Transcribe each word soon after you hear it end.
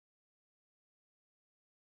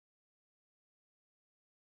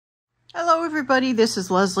Hello everybody, this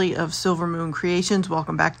is Leslie of Silver Moon Creations.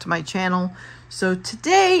 Welcome back to my channel. So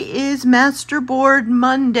today is Masterboard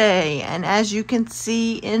Monday, and as you can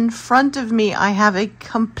see in front of me, I have a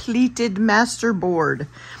completed masterboard.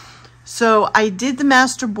 So I did the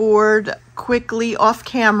masterboard quickly off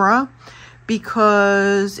camera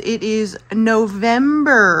because it is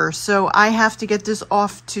November, so I have to get this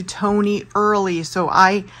off to Toni early. So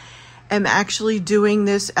I am actually doing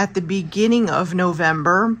this at the beginning of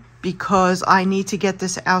November because I need to get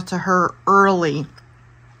this out to her early.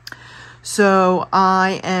 So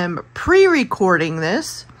I am pre-recording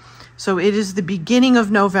this. So it is the beginning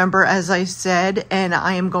of November, as I said, and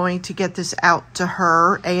I am going to get this out to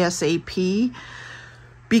her ASAP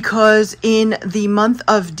because in the month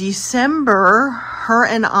of December, her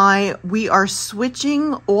and we are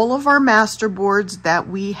switching all of our masterboards that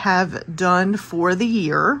we have done for the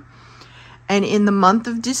year. And in the month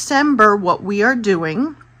of December, what we are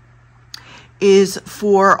doing is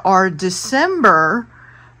for our December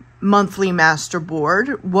monthly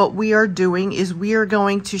masterboard, what we are doing is we are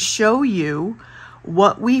going to show you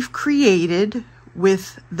what we've created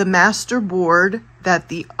with the masterboard that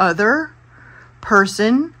the other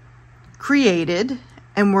person created.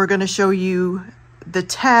 And we're going to show you the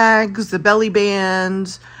tags, the belly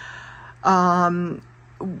bands,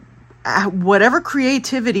 whatever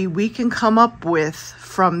creativity we can come up with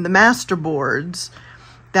from the masterboards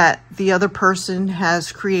that the other person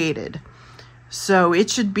has created. So it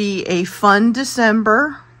should be a fun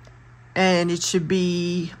December, and it should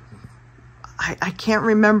be, I can't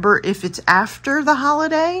remember if it's after the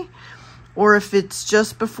holiday or if it's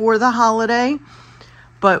just before the holiday,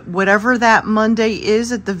 but whatever that Monday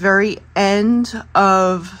is at the very end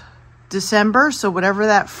of December, so whatever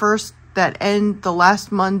the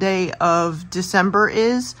last Monday of December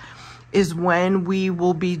is when we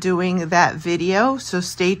will be doing that video. So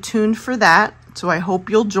stay tuned for that. So I hope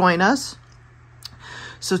you'll join us.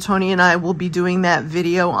 So Toni and I will be doing that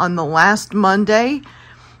video on the last Monday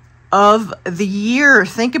of the year.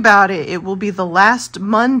 Think about it. It will be the last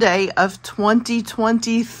Monday of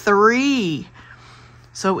 2023.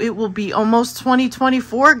 So it will be almost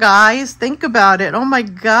 2024, guys. Think about it. Oh my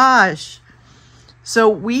gosh. So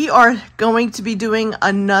we are going to be doing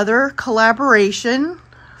another collaboration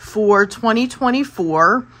for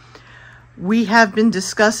 2024. We have been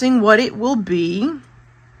discussing what it will be.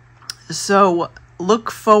 So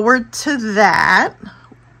look forward to that.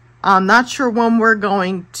 I'm not sure when we're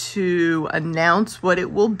going to announce what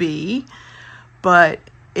it will be, but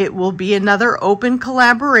it will be another open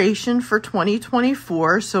collaboration for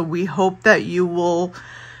 2024. So we hope that you will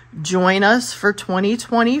join us for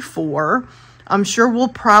 2024. I'm sure we'll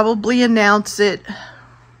probably announce it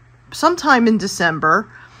sometime in December.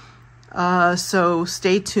 So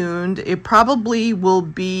stay tuned. It probably will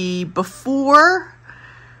be before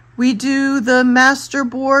we do the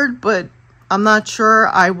masterboard, but I'm not sure.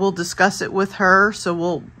 I will discuss it with her.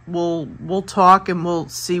 So we'll talk and we'll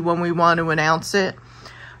see when we want to announce it.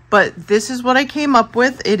 But this is what I came up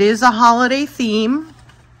with. It is a holiday theme.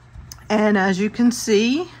 And as you can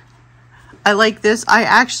see, I like this. I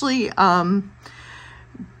actually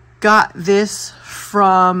got this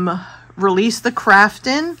from Release the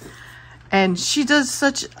Craftin', and she does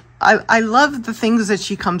such, I love the things that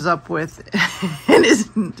she comes up with. And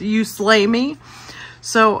you slay me.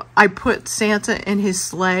 So I put Santa in his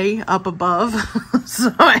sleigh up above.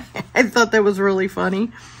 So I thought that was really funny,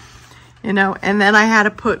 you know. And then I had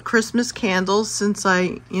to put Christmas candles since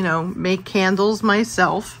I, make candles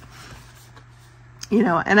myself,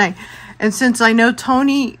 and since I know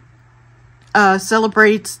Toni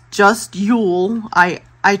celebrates just Yule, I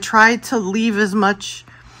tried to leave as much,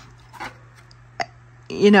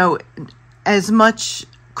 as much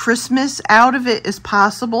Christmas out of it as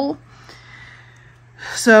possible.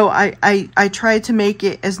 So I tried to make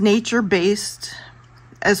it as nature-based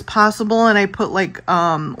as possible, and I put like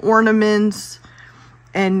ornaments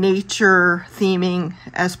and nature theming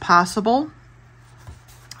as possible.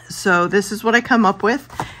 So this is what I come up with.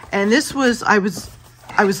 And this was, I was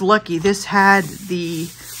lucky. This had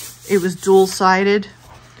it was dual-sided.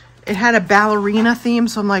 It had a ballerina theme,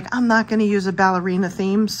 so I'm like, I'm not going to use a ballerina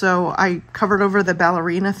theme. So I covered over the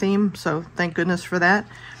ballerina theme, so thank goodness for that.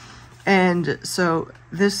 And so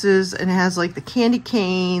this is, and it has like the candy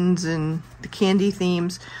canes and the candy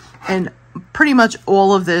themes. And pretty much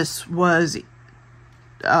all of this was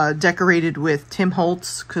decorated with Tim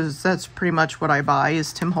Holtz, because that's pretty much what I buy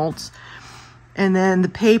is Tim Holtz. And then the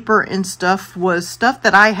paper and stuff was stuff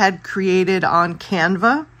that I had created on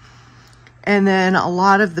Canva. And then a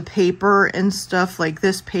lot of the paper and stuff, like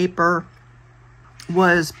this paper,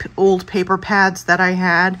 was old paper pads that I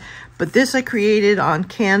had, but this I created on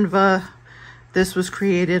Canva. This was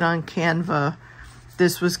created on Canva.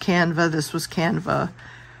 This was Canva. This was Canva.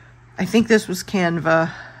 I think this was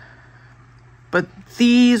Canva, but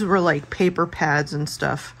these were like paper pads and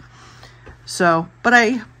stuff. So, but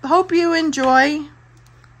I hope you enjoy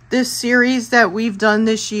this series that we've done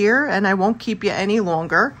this year, and I won't keep you any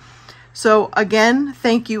longer. So again,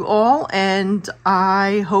 thank you all, and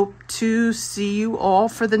I hope to see you all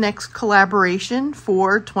for the next collaboration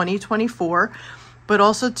for 2024. But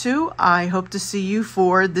also too, I hope to see you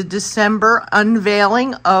for the December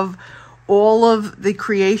unveiling of all of the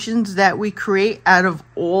creations that we create out of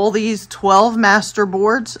all these 12 master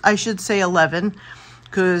boards. I should say 11,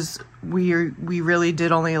 because we really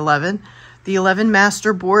did only 11. The 11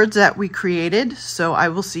 master boards that we created. So I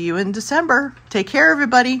will see you in December. Take care,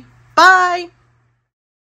 everybody. Bye.